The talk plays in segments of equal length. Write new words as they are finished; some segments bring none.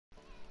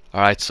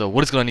Alright, so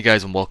what is going on, you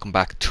guys, and welcome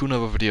back to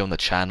another video on the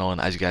channel.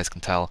 And as you guys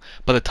can tell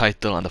by the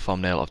title and the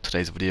thumbnail of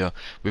today's video,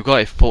 we've got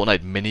a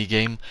Fortnite mini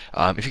game.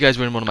 If you guys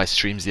were in one of my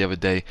streams the other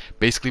day,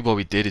 basically what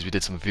we did is we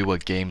did some viewer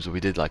games where we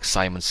did like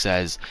Simon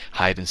Says,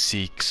 hide and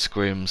seek,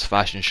 scrims,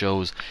 fashion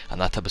shows, and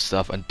that type of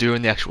stuff. And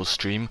during the actual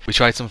stream, we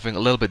tried something a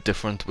little bit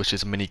different, which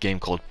is a mini game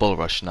called Bull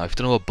Rush. Now, if you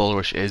don't know what Bull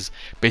Rush is,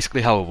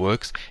 basically how it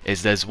works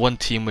is there's one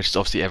team, which is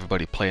obviously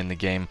everybody playing the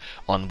game,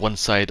 on one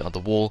side of the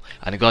wall,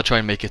 and you gotta try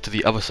and make it to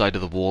the other side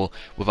of the wall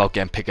without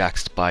getting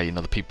pickaxed by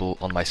the people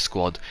on my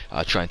squad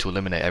trying to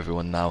eliminate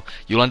everyone. Now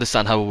you'll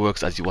understand how it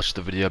works as you watch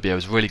the video, but yeah, it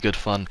was really good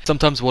fun.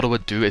 Sometimes what I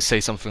would do is say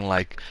something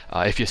like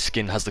if your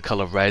skin has the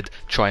color red,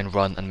 try and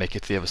run and make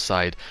it to the other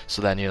side,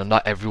 so then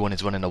not everyone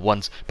is running at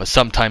once, but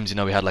sometimes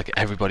we had like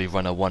everybody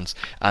run at once.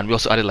 And we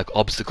also added like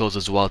obstacles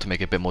as well to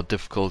make it a bit more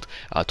difficult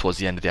towards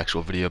the end of the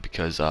actual video,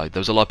 because there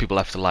was a lot of people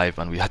left alive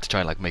and we had to try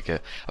and like make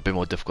it a bit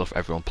more difficult for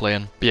everyone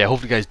playing. But yeah,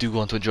 hopefully you guys do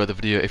go on to enjoy the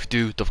video. If you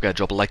do, don't forget to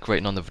drop a like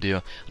rating on the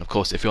video, and of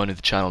course if you're new to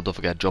the channel, don't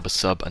forget to drop a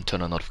sub and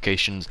turn on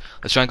notifications.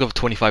 Let's try and go for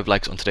 25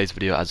 likes on today's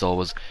video. As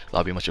always,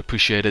 that'll be much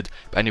appreciated.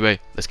 But anyway,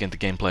 let's get into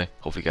gameplay.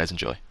 Hopefully you guys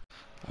enjoy.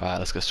 Alright,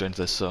 let's get straight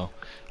into this. So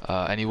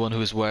anyone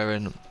who is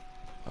wearing,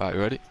 alright,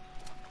 you ready?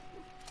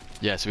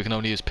 Yeah, so we can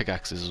only use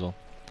pickaxes as well.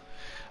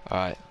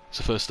 Alright,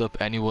 so first up,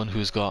 anyone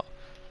who's got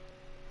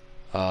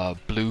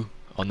blue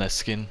on their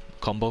skin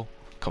combo,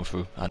 come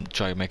through and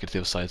try and make it to the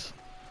other side.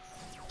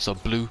 So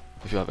blue,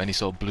 if you have any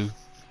sort of blue,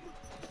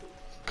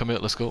 come here,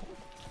 let's go.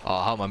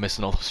 Oh, how am I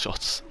missing all those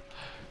shots?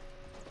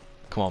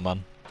 Come on,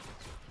 man.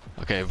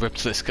 Okay,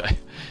 ripped this guy.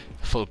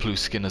 Full blue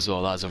skin as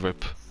well, that's a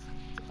rip.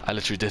 I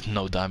literally did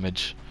no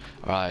damage.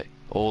 Alright,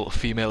 all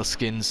female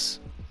skins,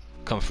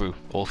 come through.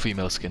 All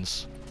female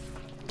skins.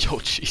 Yo,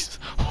 jeez.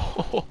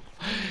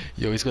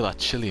 Yo, he's got that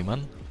chili,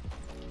 man.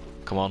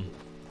 Come on.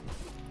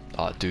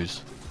 Ah, dude.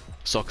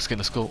 Sock skin,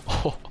 let's go.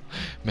 Oh,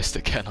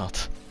 Mr. Kennard.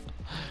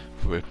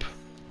 Rip.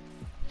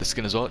 This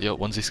skin as well. Yo,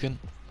 onesie skin.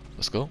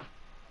 Let's go.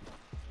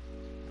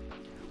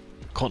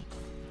 Con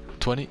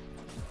 20.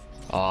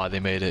 Ah, they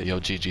made it. Yo,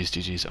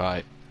 GG's.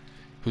 Alright.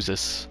 Who's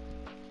this?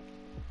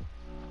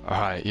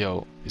 Alright,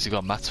 yo. Has he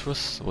got mats for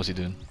us? What's he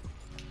doing?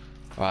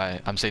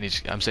 Alright, I'm saying he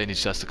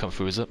just has to come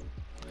through, is it?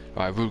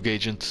 Alright, Rogue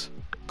Agent.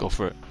 Go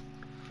for it.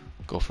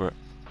 Go for it.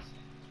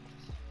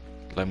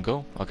 Let him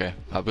go? Okay.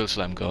 I will just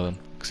let him go then,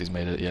 because he's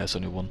made it. Yeah, it's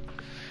only one.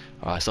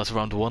 Alright, so that's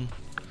round one.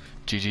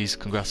 GG's.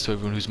 Congrats to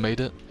everyone who's made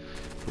it.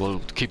 We'll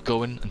keep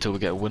going until we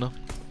get a winner.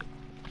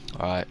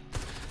 Alright.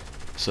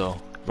 So,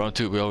 round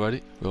two, we all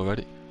ready? We all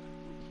ready?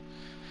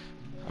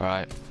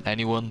 Alright,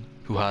 anyone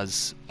who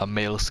has a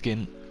male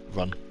skin,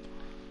 run.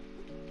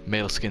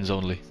 Male skins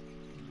only.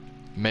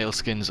 Male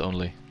skins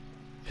only.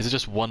 Is it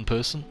just one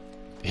person?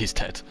 He's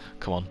dead.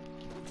 Come on.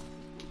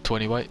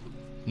 20 white?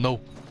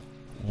 No.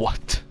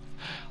 What?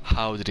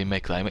 How did he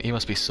make that? He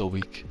must be so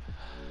weak.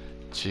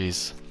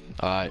 Jeez.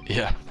 Alright,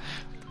 yeah.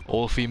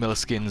 All female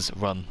skins,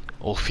 run.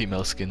 All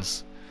female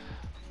skins.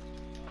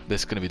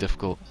 This is gonna be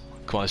difficult.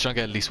 Come on, let's try and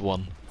get at least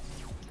one.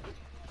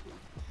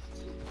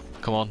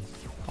 Come on.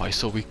 Oh, he's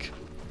so weak.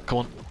 Come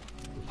on.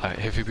 Alright,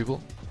 hit a few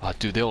people. Ah,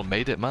 dude, they all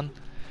made it, man.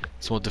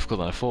 It's more difficult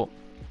than I thought.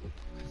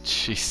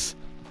 Jeez.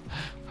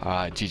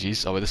 Alright,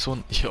 GG's. Oh, wait, this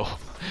one? Yo.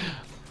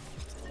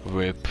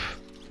 Rip.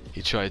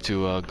 He tried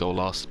to go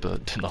last,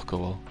 but did not go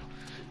well.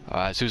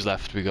 Alright, so who's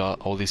left? We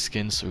got all these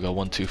skins. So we got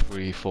 1, 2,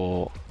 3,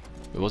 4.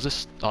 Wait, what's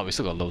this? Oh, we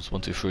still got loads.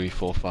 1, 2, 3,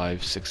 4,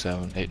 5, 6,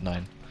 7, 8,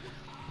 9.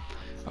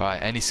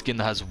 Alright, any skin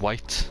that has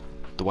white,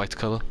 the white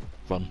color,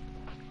 run.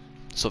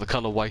 So the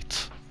color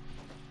white.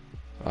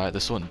 Alright,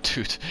 this one,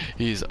 dude,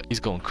 he's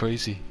going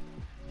crazy.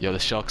 Yo, the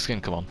shark skin,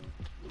 come on.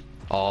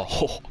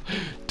 Oh,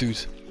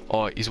 dude.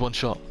 Oh, he's one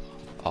shot.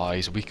 Oh,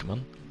 he's weak,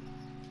 man.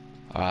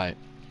 Alright.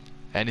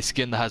 Any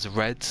skin that has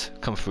red,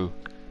 come through.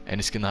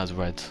 Any skin that has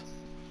red.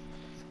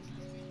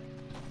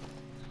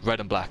 Red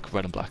and black,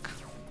 red and black.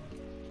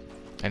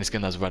 Any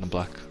skin that has red and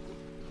black.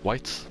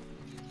 White.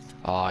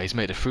 Ah, he's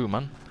made it through,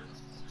 man.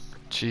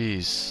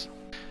 Jeez.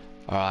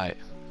 Alright.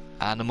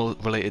 Animal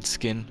related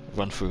skin,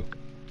 run through.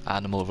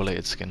 Animal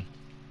related skin.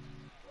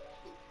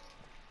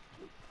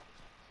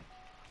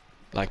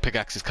 Like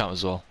pickaxes count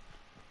as well.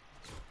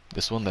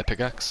 This one, their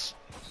pickaxe.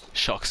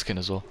 Shark skin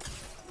as well.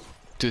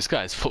 Dude, this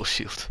guy is full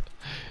shield.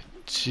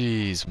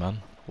 Jeez, man.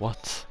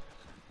 What?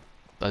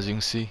 As you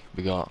can see,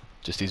 we got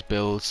just these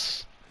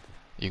builds.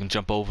 You can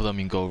jump over them,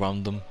 you can go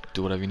around them,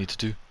 do whatever you need to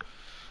do.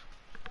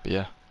 But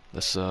yeah,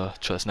 let's try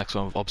this next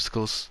one with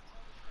obstacles.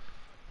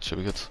 Should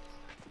be good.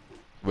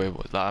 Wait,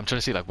 I'm trying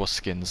to see like what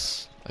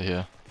skins are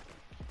here.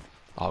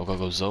 Oh, we gotta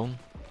go zone.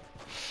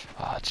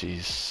 Ah,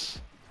 jeez.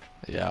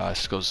 Yeah,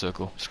 let's go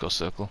circle. Just go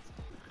circle.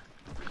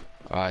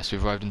 Alright, so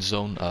we've arrived in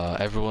zone.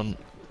 Everyone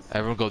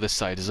go this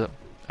side, is it?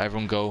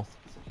 Everyone go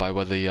by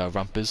where the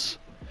ramp is.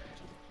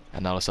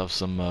 And now let's have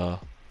some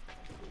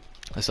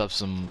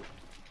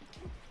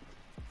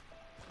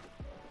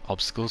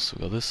obstacles.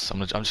 We got this. I'm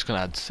just gonna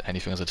add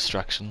anything as a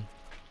distraction.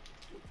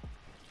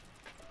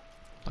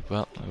 Like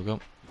that. There we go.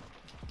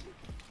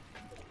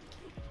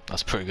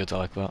 That's pretty good. I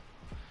like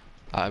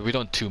that. We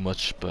don't too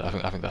much, but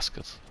I think that's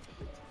good.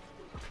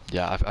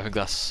 Yeah, I think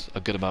that's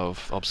a good amount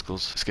of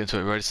obstacles. Let's get into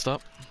it. Ready to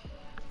start?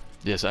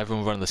 Yeah, so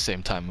everyone run at the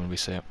same time when we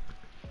say it.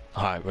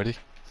 Alright, ready?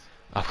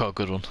 I've got a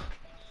good one.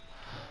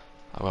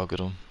 I've got a good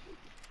one.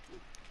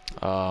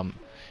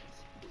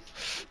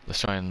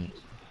 Let's try and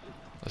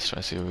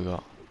see what we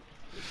got.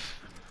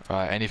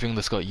 Alright, anything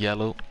that's got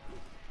yellow,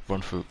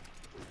 run through.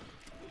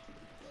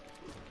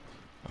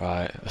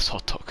 Alright, that's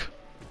hot dog.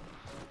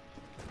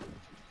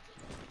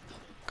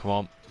 Come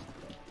on.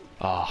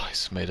 Ah,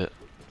 he's made it.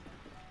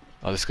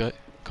 Oh, this guy.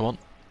 Come on.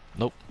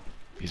 Nope.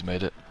 He's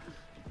made it.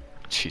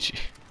 GG.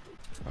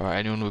 Alright,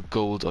 anyone with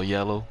gold or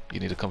yellow, you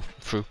need to come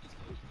through.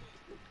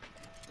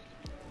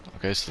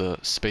 Okay, so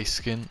the space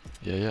skin.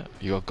 Yeah,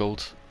 you got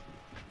gold.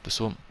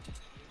 This one.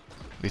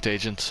 Elite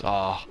agent.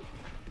 Ah,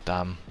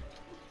 damn.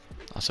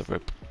 That's a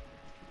rip.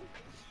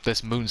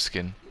 This moon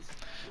skin.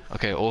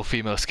 Okay, all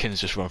female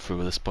skins just run through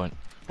at this point.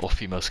 All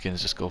female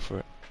skins just go for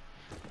it.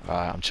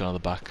 Alright, I'm chilling on the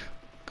back.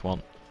 Come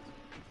on.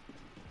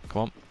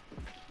 Come on.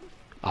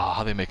 Ah,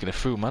 how are they making it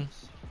through, man?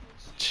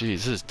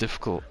 Jeez, this is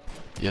difficult.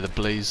 Yeah, the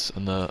blaze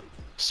and the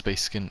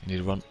space skin, you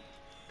need to run.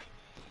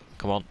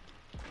 Come on.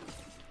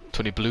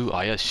 20 blue.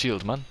 Ah, he has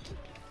shield, man.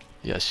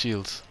 He has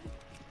shield.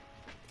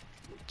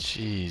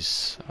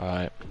 Jeez.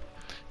 Alright.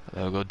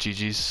 There we go,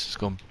 GG's. It's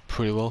going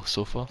pretty well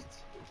so far.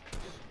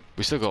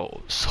 We still got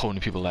so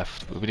many people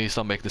left. But we need to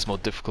start making this more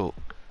difficult.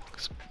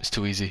 'Cause it's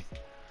too easy.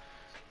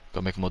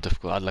 Gotta make it more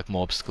difficult. Add like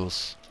more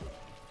obstacles.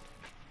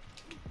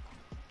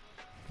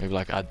 Maybe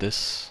like add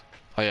this.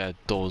 Oh yeah,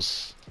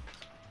 doors.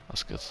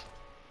 That's good.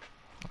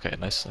 Okay,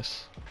 nice.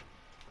 That's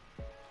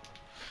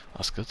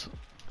good.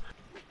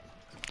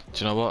 Do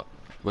you know what?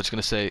 We're just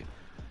gonna say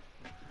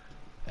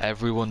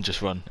everyone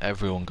just run.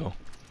 Everyone go.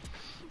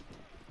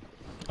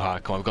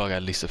 Alright, come on, we've gotta get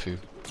at least a few.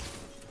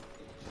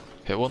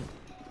 Hit one.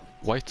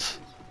 White.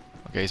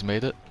 Okay, he's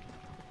made it.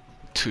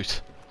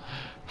 Dude.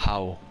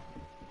 How?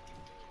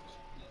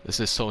 This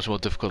is so much more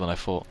difficult than I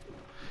thought.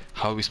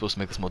 How are we supposed to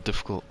make this more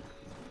difficult?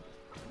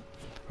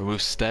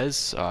 Remove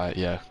stairs? Alright,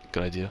 yeah,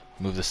 good idea.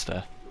 Move the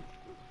stair.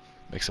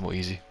 Makes it more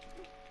easy.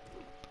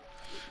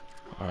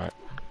 Alright.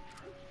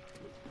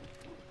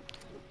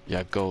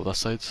 Yeah, go that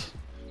side.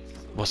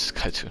 What's this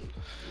guy doing?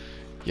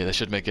 Yeah, they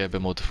should make it a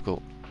bit more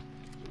difficult.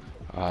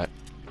 Alright.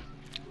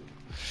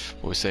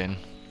 What are we saying?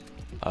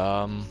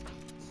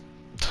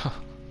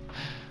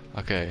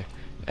 Okay.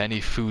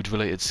 Any food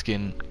related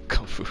skin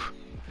come through.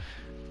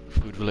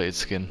 Food related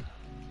skin.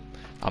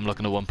 I'm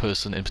looking at one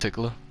person in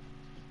particular.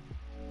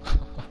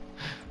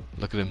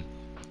 Look at him.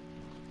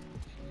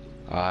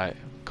 Alright,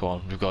 come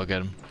on, we've got to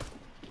get him.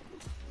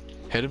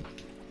 Hit him.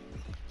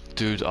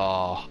 Dude,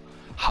 ah,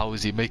 how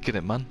is he making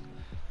it, man?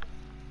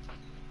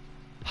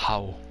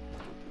 How?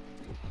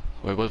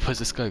 Wait, where's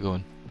this guy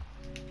going?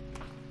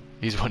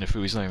 He's running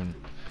through, he's not even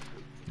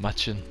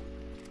matching.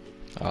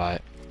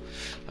 Alright.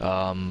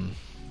 What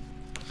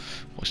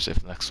should I say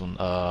for the next one?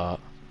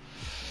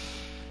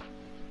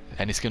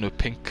 Any skin with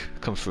pink,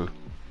 come through.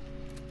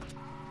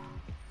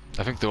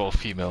 I think they're all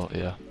female,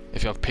 yeah.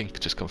 If you have pink,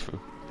 just come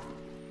through.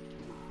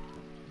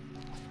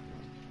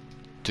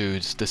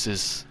 Dudes, this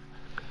is...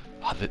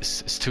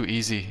 it's too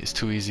easy, it's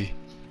too easy.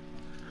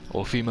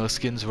 All female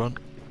skins, run.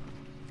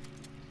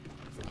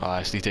 Ah,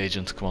 it's Elite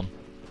Agent, come on.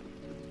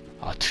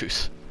 Ah, dude.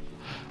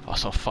 Ah,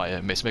 it's on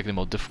fire, it's making it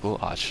more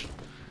difficult. Ah,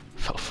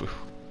 fell through.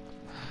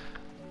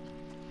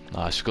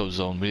 Nah, I should go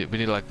zone. We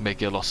need to like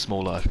make it a lot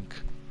smaller, I think.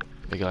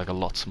 Make it like a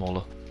lot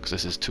smaller, because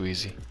this is too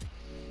easy.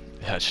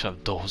 Yeah, I should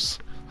have doors.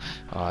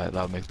 Alright,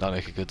 that'll make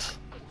it good.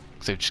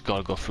 Because they've just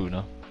gotta go through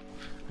now.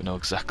 We know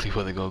exactly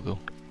where they gotta go.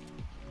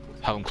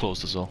 Have them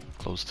closed as well.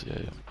 Closed,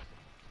 yeah.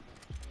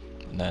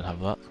 And then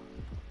have that.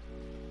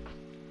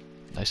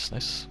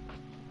 Nice.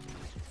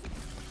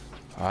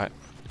 Alright.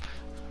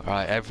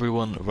 Alright,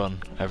 everyone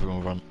run.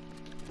 Everyone run.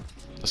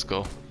 Let's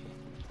go.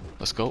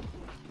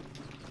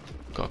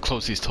 Gotta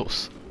close these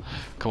doors.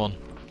 Come on.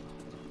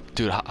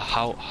 Dude,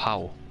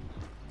 how?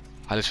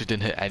 I literally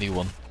didn't hit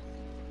anyone.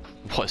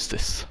 What is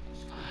this?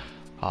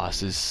 Ah,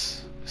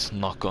 it's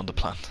not going to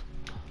plan.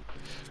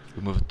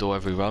 We move a door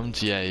every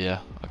round? Yeah.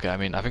 Okay, I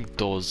mean, I think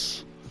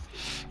doors...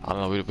 I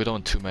don't know, we don't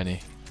want too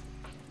many.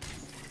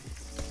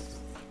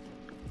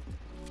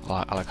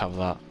 I like have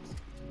that.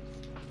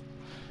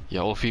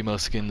 Yeah, all female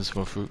skins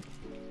run through.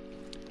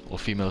 All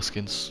female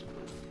skins.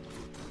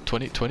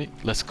 20,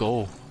 let's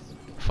go.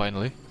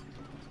 Finally.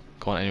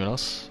 Come on, anyone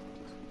else?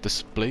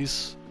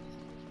 Displays?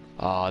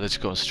 Ah, they're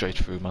just going straight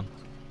through, man.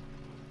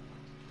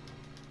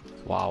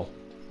 Wow.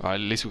 Alright,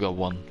 at least we got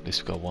one.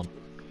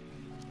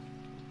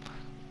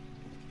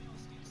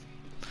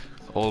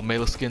 All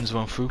male skins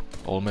run through.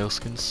 All male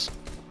skins.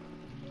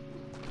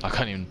 I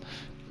can't even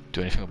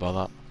do anything about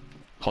that.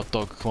 Hot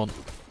dog, come on.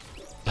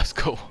 Let's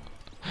go.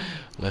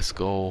 Let's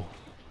go.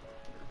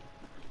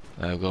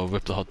 There we go,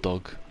 rip the hot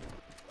dog.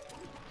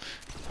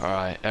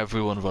 Alright,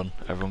 everyone run.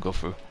 Everyone go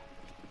through.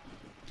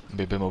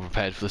 Be a bit more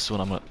prepared for this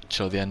one. I'm gonna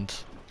show the end.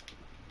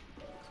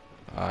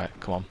 Alright,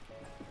 come on.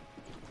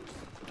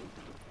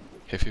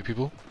 Hit a few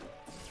people.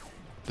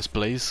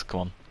 Displays,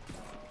 come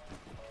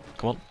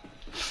on.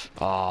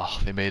 Ah,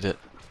 they made it.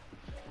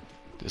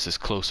 This is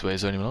close way.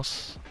 Is there anyone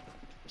else?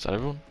 Is that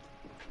everyone?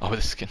 Oh,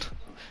 with the skin.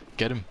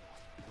 Get him.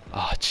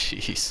 Ah,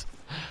 jeez.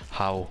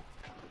 How?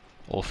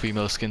 All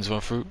female skins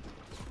run through.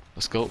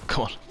 Let's go.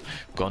 Come on.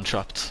 Gone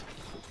trapped.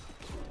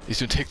 He's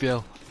gonna take the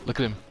L. Look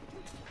at him.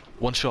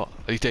 One shot.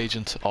 Elite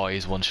agent. Oh,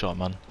 he's one shot,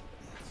 man.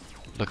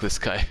 Look at this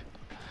guy.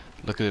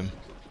 Look at him.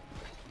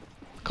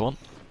 Come on.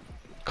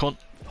 Come on.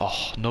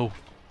 Oh, no.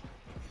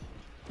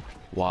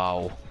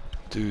 Wow.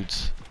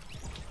 Dudes.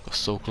 Got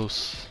so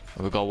close.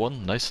 We got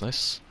one. Nice,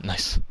 nice.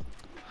 Nice.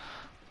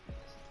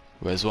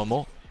 Where's one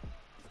more?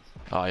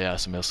 Oh, yeah,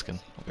 it's a male skin.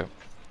 Okay.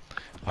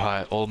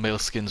 Alright, all male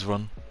skins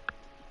run.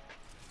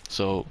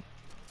 So,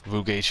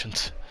 Rogue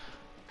Agent.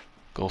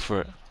 Go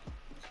for it.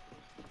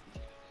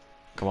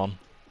 Come on.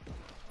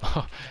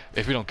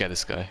 If we don't get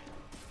this guy.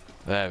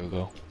 There we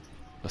go.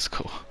 Let's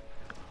go.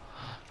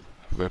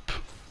 Rip.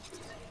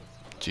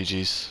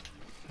 GG's.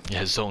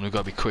 Yeah, zone, we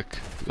gotta be quick.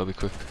 We gotta be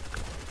quick.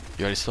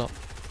 You ready to stop?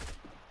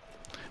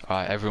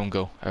 Alright, everyone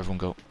go. Everyone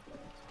go.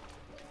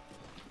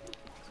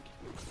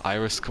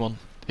 Iris, come on.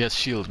 He has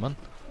shield, man.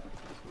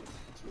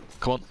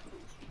 Come on.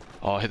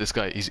 Oh, hit this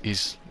guy.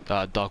 He's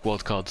Dark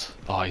World card.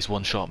 Oh, he's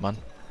one shot, man.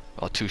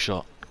 Oh, two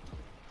shot.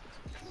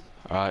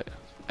 Alright.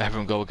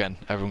 Everyone go again.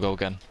 Everyone go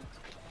again.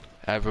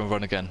 Everyone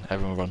run again.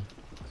 Everyone run.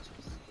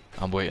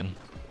 I'm waiting.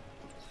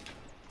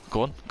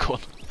 Go on. Go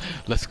on.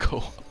 Let's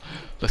go.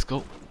 Let's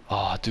go.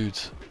 Ah, oh, dude.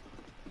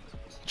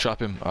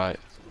 Trap him. Alright.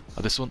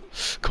 Oh, this one.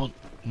 Come on.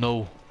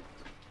 No.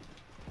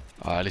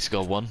 Alright, at least you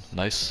got one.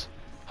 Nice.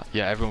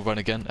 Yeah, everyone run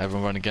again.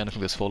 Everyone run again. I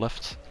think there's 4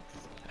 left.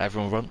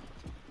 Everyone run.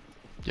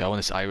 Yeah, I want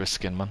this Iris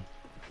skin, man.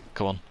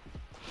 Come on.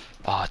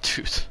 Ah,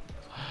 dude.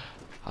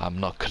 I'm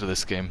not good at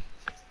this game.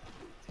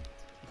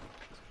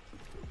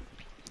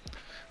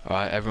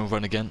 Alright, everyone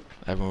run again.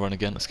 Everyone run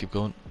again. Let's keep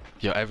going.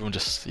 Yeah, everyone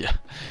just, yeah.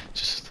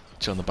 Just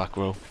chill on the back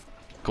row.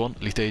 Go on,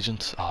 Elite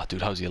Agent. Ah,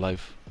 dude, how's he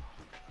alive?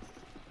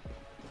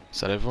 Is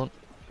that everyone?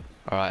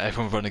 Alright,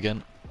 everyone run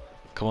again.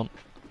 Come on.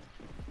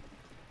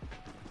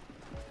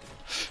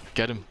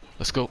 Get him.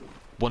 Let's go.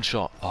 One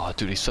shot. Ah,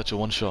 dude, he's such a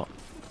one shot.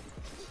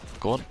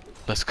 Go on.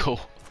 Let's go.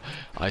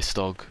 Ice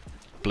Dog.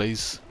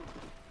 Blaze.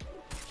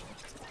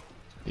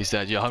 He's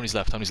dead. Yeah, how many's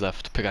left? How many's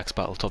left? Pickaxe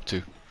battle, top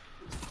 2.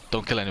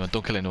 Don't kill anyone.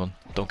 Don't kill anyone.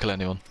 Don't kill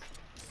anyone.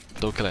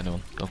 Don't kill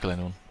anyone. Don't kill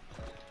anyone.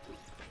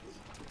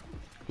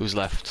 Who's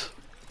left?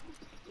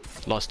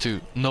 Last 2.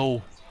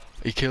 No!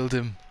 He killed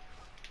him.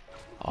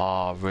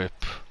 Ah,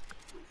 rip.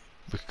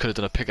 We could have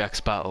done a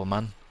pickaxe battle,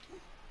 man.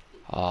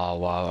 Ah,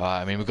 wow.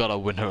 I mean, we got our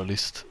winner at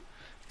least.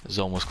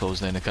 Zone was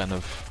closing in. It kind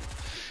of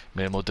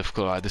made it more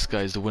difficult. Alright, this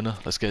guy is the winner.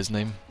 Let's get his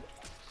name.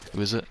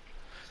 Who is it?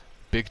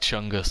 Big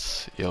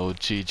Chungus. Yo,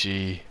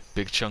 GG.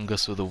 Big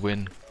Chungus with a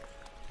win.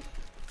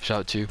 Shout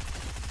out to you.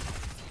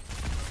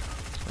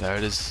 There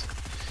it is.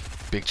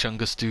 Big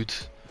Chungus, dude.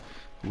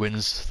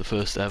 Wins the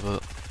first ever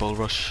bull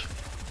rush.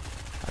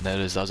 And there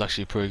it is. That was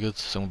actually pretty good.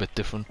 Something a bit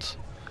different.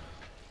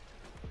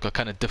 Got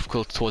kind of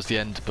difficult towards the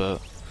end,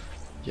 but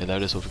yeah, there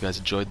it is. Hope you guys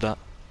enjoyed that.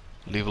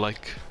 Leave a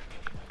like.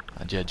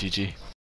 And yeah, GG.